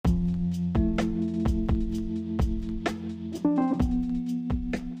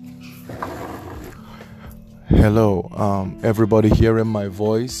Hello, everybody hearing my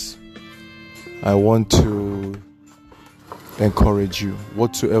voice. I want to encourage you.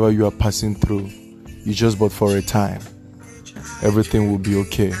 Whatsoever you are passing through, you just but for a time. Everything will be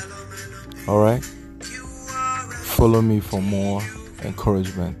okay. Alright? Follow me for more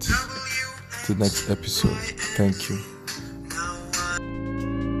encouragement. To the next episode. Thank you.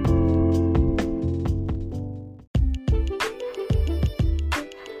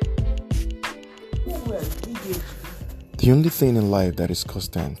 The only thing in life that is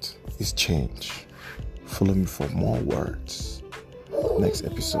constant is change. Follow me for more words. Next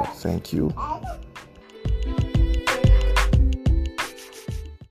episode. Thank you.